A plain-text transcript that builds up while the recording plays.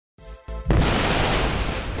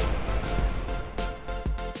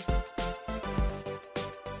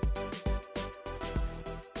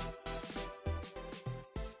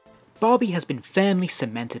Barbie has been firmly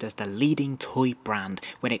cemented as the leading toy brand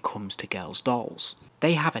when it comes to girls' dolls.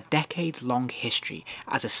 They have a decades-long history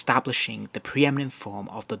as establishing the preeminent form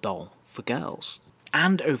of the doll for girls.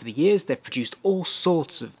 And over the years, they've produced all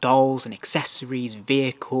sorts of dolls and accessories,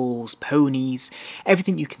 vehicles, ponies,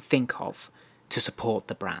 everything you can think of to support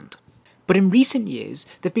the brand. But in recent years,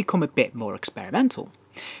 they've become a bit more experimental.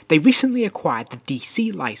 They recently acquired the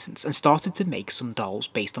DC license and started to make some dolls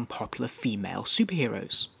based on popular female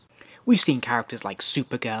superheroes. We've seen characters like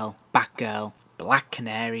Supergirl, Batgirl, Black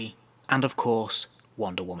Canary, and of course,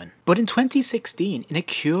 Wonder Woman. But in 2016, in a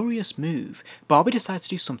curious move, Barbie decided to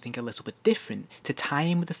do something a little bit different to tie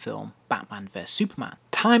in with the film Batman vs Superman.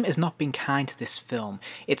 Time has not been kind to this film.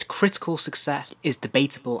 Its critical success is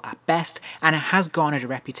debatable at best, and it has garnered a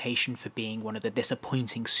reputation for being one of the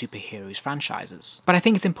disappointing superheroes franchises. But I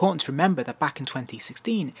think it's important to remember that back in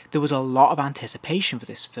 2016, there was a lot of anticipation for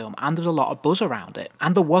this film, and there was a lot of buzz around it,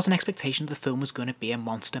 and there was an expectation that the film was going to be a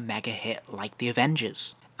monster mega hit like The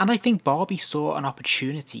Avengers. And I think Barbie saw an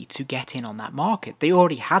opportunity to get in on that market. They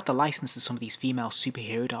already had the license to some of these female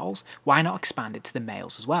superhero dolls, why not expand it to the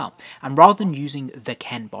males as well? And rather than using the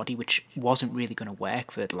Ken body, which wasn't really going to work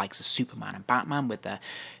for the likes of Superman and Batman with their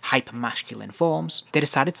hyper-masculine forms, they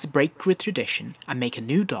decided to break with tradition and make a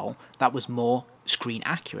new doll that was more screen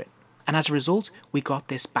accurate. And as a result, we got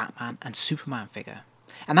this Batman and Superman figure.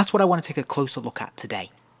 And that's what I want to take a closer look at today.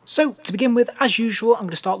 So, to begin with, as usual, I'm going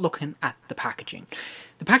to start looking at the packaging.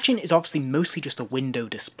 The packaging is obviously mostly just a window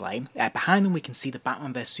display. Behind them we can see the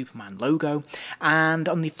Batman vs Superman logo, and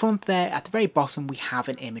on the front there, at the very bottom, we have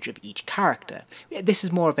an image of each character. This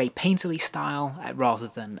is more of a painterly style rather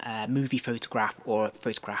than a movie photograph or a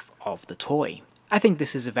photograph of the toy. I think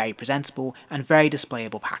this is a very presentable and very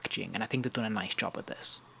displayable packaging, and I think they've done a nice job with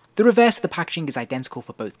this. The reverse of the packaging is identical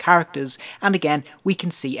for both characters, and again, we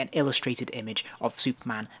can see an illustrated image of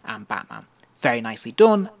Superman and Batman. Very nicely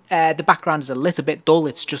done. The background is a little bit dull,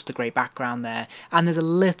 it's just a grey background there, and there's a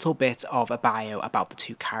little bit of a bio about the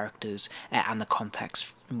two characters and the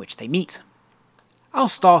context in which they meet. I'll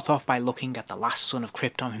start off by looking at the last son of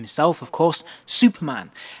Krypton himself, of course,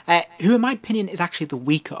 Superman, who in my opinion is actually the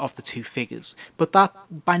weaker of the two figures, but that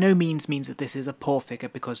by no means means that this is a poor figure,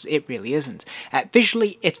 because it really isn't.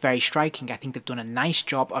 Visually, it's very striking. I think they've done a nice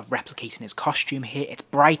job of replicating his costume here. It's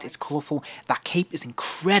bright, it's colourful, that cape is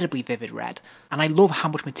incredibly vivid red, and I love how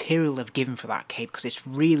much material they've given for that cape because it's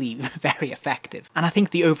really very effective. And I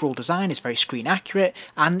think the overall design is very screen accurate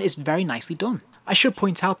and is very nicely done. I should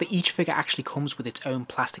point out that each figure actually comes with its own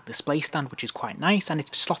plastic display stand, which is quite nice, and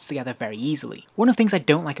it slots together very easily. One of the things I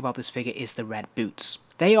don't like about this figure is the red boots.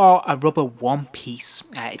 They are a rubber one piece,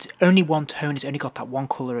 it's only one tone, it's only got that one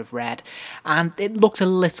colour of red, and it looks a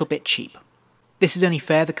little bit cheap. This is only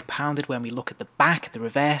further compounded when we look at the back, the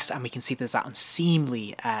reverse, and we can see there's that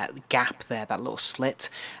unseemly gap there, that little slit,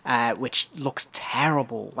 which looks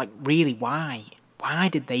terrible. Like, really, why? Why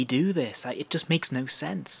did they do this? It just makes no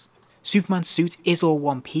sense. Superman's suit is all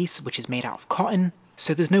one piece, which is made out of cotton,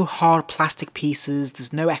 so there's no hard plastic pieces,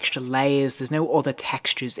 there's no extra layers, there's no other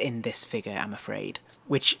textures in this figure, I'm afraid,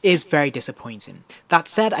 which is very disappointing. That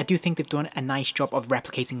said, I do think they've done a nice job of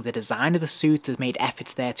replicating the design of the suit. They've made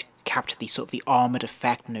efforts there to capture the sort of the armoured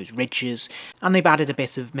effect and those ridges, and they've added a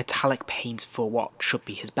bit of metallic paint for what should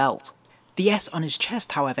be his belt. The S on his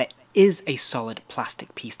chest, however, is a solid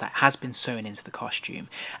plastic piece that has been sewn into the costume,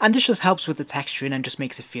 and this just helps with the texturing and just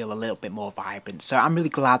makes it feel a little bit more vibrant, so I'm really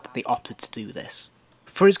glad that they opted to do this.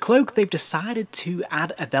 For his cloak, they've decided to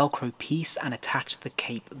add a velcro piece and attach the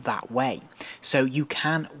cape that way, so you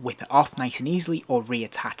can whip it off nice and easily or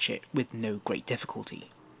reattach it with no great difficulty.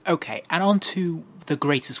 Okay, and on to the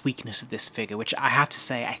greatest weakness of this figure, which I have to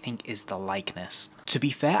say I think is the likeness. To be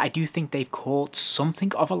fair, I do think they've caught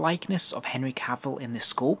something of a likeness of Henry Cavill in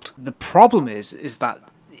this sculpt. The problem is that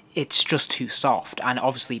it's just too soft, and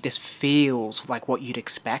obviously this feels like what you'd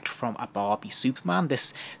expect from a Barbie Superman.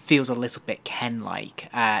 This feels a little bit Ken-like,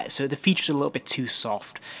 so the features are a little bit too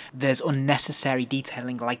soft. There's unnecessary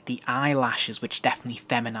detailing like the eyelashes, which definitely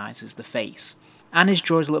feminizes the face. And his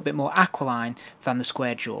jaw is a little bit more aquiline than the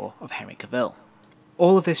square jaw of Henry Cavill.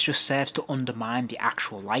 All of this just serves to undermine the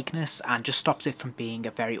actual likeness and just stops it from being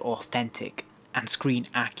a very authentic and screen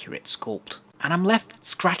accurate sculpt. And I'm left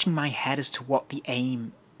scratching my head as to what the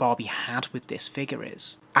aim Barbie had with this figure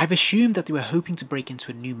is. I've assumed that they were hoping to break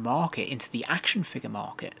into a new market, into the action figure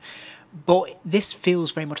market, but this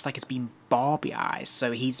feels very much like it's been Barbieized,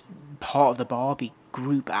 so he's part of the Barbie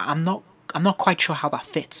group. I'm not quite sure how that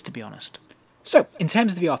fits, to be honest. So, in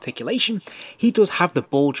terms of the articulation, he does have the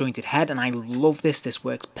ball-jointed head, and I love this. This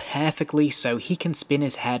works perfectly, so he can spin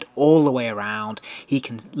his head all the way around. He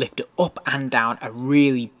can lift it up and down a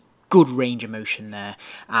really good range of motion there,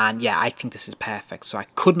 and yeah, I think this is perfect, so I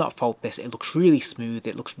could not fault this. It looks really smooth,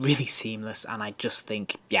 it looks really seamless, and I just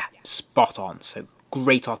think, yeah, spot on. So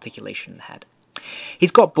great articulation in the head.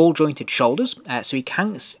 He's got ball jointed shoulders, so he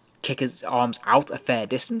can kick his arms out a fair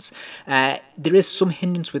distance. There is some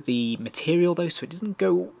hindrance with the material though, so it doesn't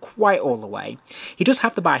go quite all the way. He does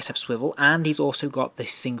have the bicep swivel, and he's also got the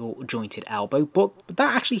single jointed elbow, but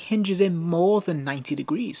that actually hinges in more than 90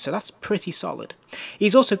 degrees, so that's pretty solid.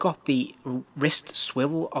 He's also got the wrist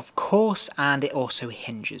swivel, of course, and it also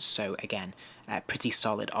hinges, so again, pretty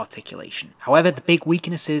solid articulation. However, the big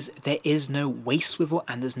weakness is there is no waist swivel,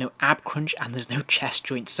 and there's no ab crunch, and there's no chest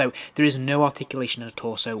joint, so there is no articulation in the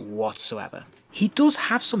torso whatsoever. He does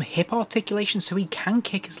have some hip articulation, so he can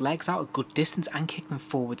kick his legs out a good distance and kick them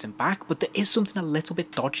forwards and back, but there is something a little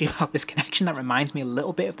bit dodgy about this connection that reminds me a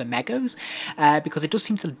little bit of the Megos, because it does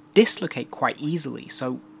seem to dislocate quite easily,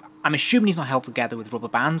 so I'm assuming he's not held together with rubber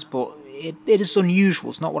bands, but it is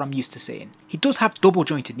unusual. It's not what I'm used to seeing. He does have double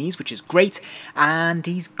jointed knees, which is great, and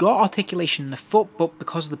he's got articulation in the foot, but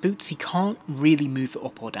because of the boots, he can't really move it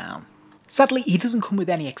up or down. Sadly, he doesn't come with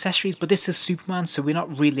any accessories, but this is Superman, so we're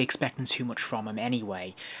not really expecting too much from him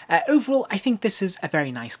anyway. Overall, I think this is a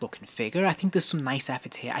very nice looking figure. I think there's some nice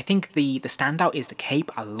effort here. I think the standout is the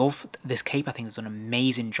cape. I love this cape. I think it's done an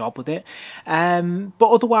amazing job with it. But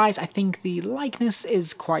otherwise, I think the likeness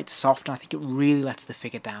is quite soft, and I think it really lets the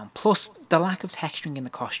figure down. Plus, the lack of texturing in the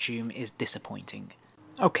costume is disappointing.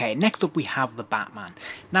 Okay, next up we have the Batman.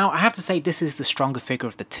 Now, I have to say this is the stronger figure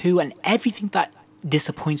of the two, and everything that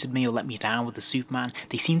disappointed me or let me down with the Superman,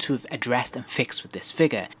 they seem to have addressed and fixed with this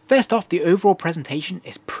figure. First off, the overall presentation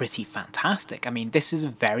is pretty fantastic. I mean, this is a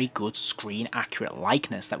very good screen accurate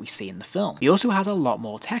likeness that we see in the film. He also has a lot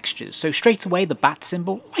more textures, so straight away the bat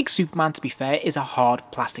symbol, like Superman to be fair, is a hard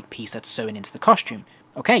plastic piece that's sewn into the costume.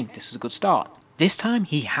 Okay, this is a good start. This time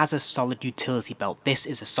he has a solid utility belt. This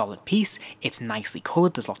is a solid piece, it's nicely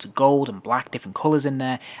coloured, there's lots of gold and black different colours in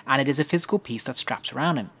there, and it is a physical piece that straps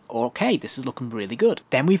around him. Okay, this is looking really good.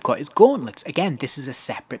 Then we've got his gauntlets. Again, this is a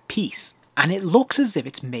separate piece, and it looks as if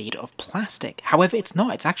it's made of plastic. However, it's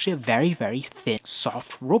not, it's actually a very, very thin,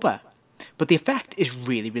 soft rubber. But the effect is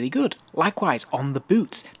really, really good. Likewise, on the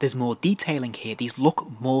boots, there's more detailing here. These look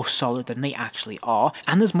more solid than they actually are,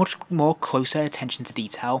 and there's much more closer attention to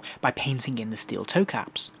detail by painting in the steel toe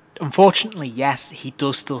caps. Unfortunately, yes, he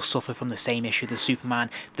does still suffer from the same issue as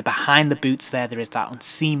Superman. Behind the boots there is that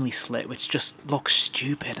unseemly slit, which just looks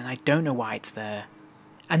stupid, and I don't know why it's there.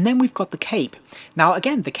 And then we've got the cape. Now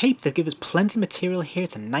again, the cape, they give us plenty of material here.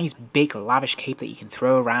 It's a nice big lavish cape that you can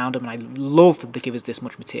throw around him, and I love that they give us this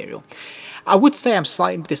much material. I would say I'm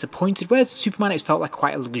slightly disappointed. Whereas Superman, it felt like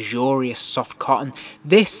quite a luxurious soft cotton.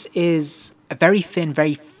 This is a very thin,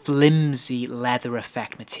 very flimsy leather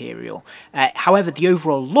effect material. However, the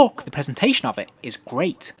overall look, the presentation of it is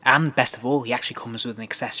great. And best of all, he actually comes with an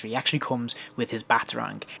accessory. He actually comes with his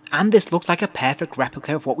Batarang. And this looks like a perfect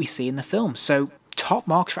replica of what we see in the film. So top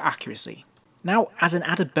marks for accuracy. Now, as an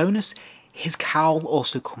added bonus, his cowl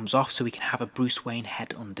also comes off so we can have a Bruce Wayne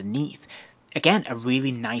head underneath. Again, a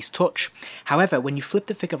really nice touch. However, when you flip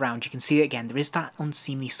the figure around, you can see again, there is that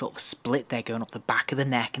unseemly sort of split there going up the back of the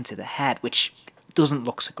neck into the head, which doesn't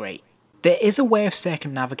look so great. There is a way of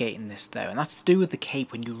circumnavigating this though, and that's to do with the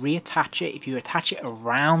cape. When you reattach it, if you attach it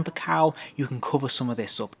around the cowl, you can cover some of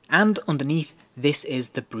this up. And underneath, this is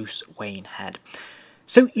the Bruce Wayne head.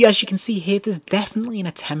 So as you can see here, there's definitely an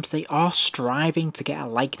attempt. They are striving to get a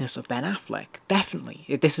likeness of Ben Affleck.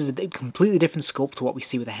 Definitely. This is a completely different sculpt to what we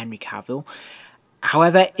see with a Henry Cavill.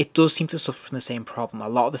 However, it does seem to suffer from the same problem. A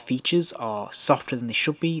lot of the features are softer than they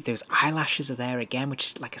should be. Those eyelashes are there again,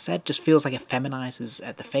 which, like I said, just feels like it feminizes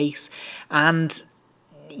the face. And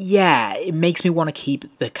yeah, it makes me want to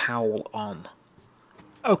keep the cowl on.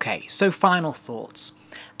 Okay, so final thoughts.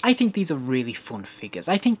 I think these are really fun figures.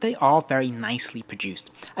 I think they are very nicely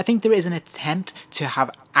produced. I think there is an attempt to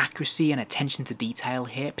have accuracy and attention to detail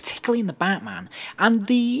here, particularly in the Batman, and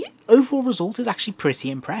the overall result is actually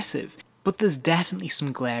pretty impressive. But there's definitely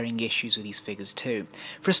some glaring issues with these figures too.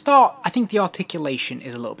 For a start, I think the articulation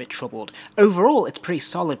is a little bit troubled. Overall, it's pretty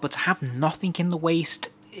solid, but to have nothing in the waist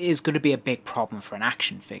is going to be a big problem for an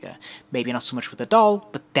action figure. Maybe not so much with a doll,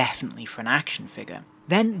 but definitely for an action figure.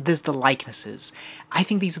 Then there's the likenesses. I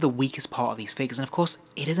think these are the weakest part of these figures, and of course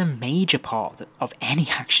it is a major part of any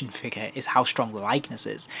action figure is how strong the likeness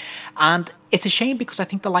is. And it's a shame because I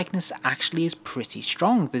think the likeness actually is pretty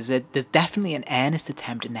strong. There's definitely an earnest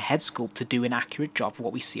attempt in the head sculpt to do an accurate job of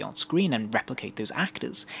what we see on screen and replicate those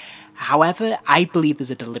actors. However, I believe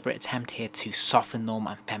there's a deliberate attempt here to soften them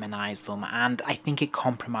and feminize them, and I think it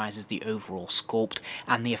compromises the overall sculpt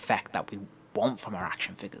and the effect that we want from our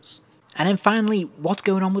action figures. And then finally, what's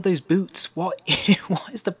going on with those boots? What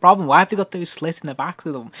is the problem? Why have they got those slits in the backs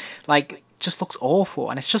of them? Like, just looks awful,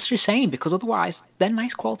 and it's just a shame because otherwise they're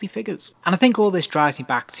nice quality figures. And I think all this drives me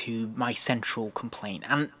back to my central complaint,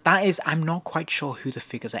 and that is I'm not quite sure who the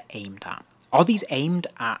figures are aimed at. Are these aimed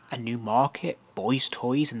at a new market, boys'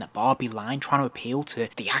 toys in the Barbie line, trying to appeal to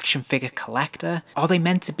the action figure collector? Are they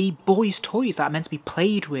meant to be boys' toys that are meant to be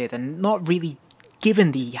played with and not really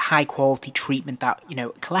given the high quality treatment that, you know,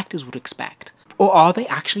 collectors would expect? Or are they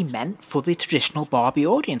actually meant for the traditional Barbie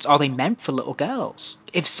audience? Are they meant for little girls?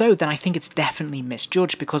 If so, then I think it's definitely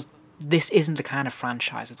misjudged, because this isn't the kind of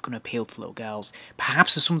franchise that's going to appeal to little girls.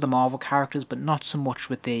 Perhaps with some of the Marvel characters, but not so much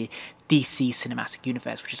with the DC cinematic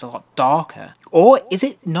universe, which is a lot darker. Or is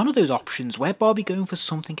it none of those options? Where Barbie going for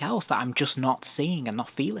something else that I'm just not seeing and not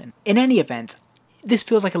feeling? In any event, this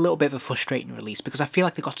feels like a little bit of a frustrating release because I feel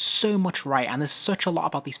like they got so much right, and there's such a lot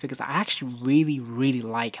about these figures that I actually really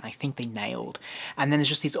like, and I think they nailed. And then there's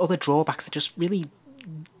just these other drawbacks that just really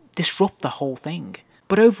disrupt the whole thing.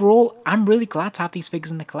 But overall, I'm really glad to have these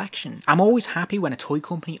figures in the collection. I'm always happy when a toy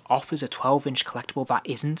company offers a 12-inch collectible that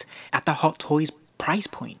isn't at the Hot Toys price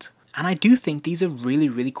point. And I do think these are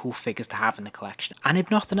really cool figures to have in the collection. And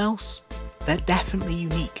if nothing else, they're definitely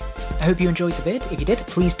unique. I hope you enjoyed the vid. If you did,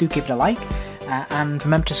 please do give it a like. And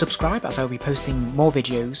remember to subscribe, as I'll be posting more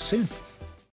videos soon.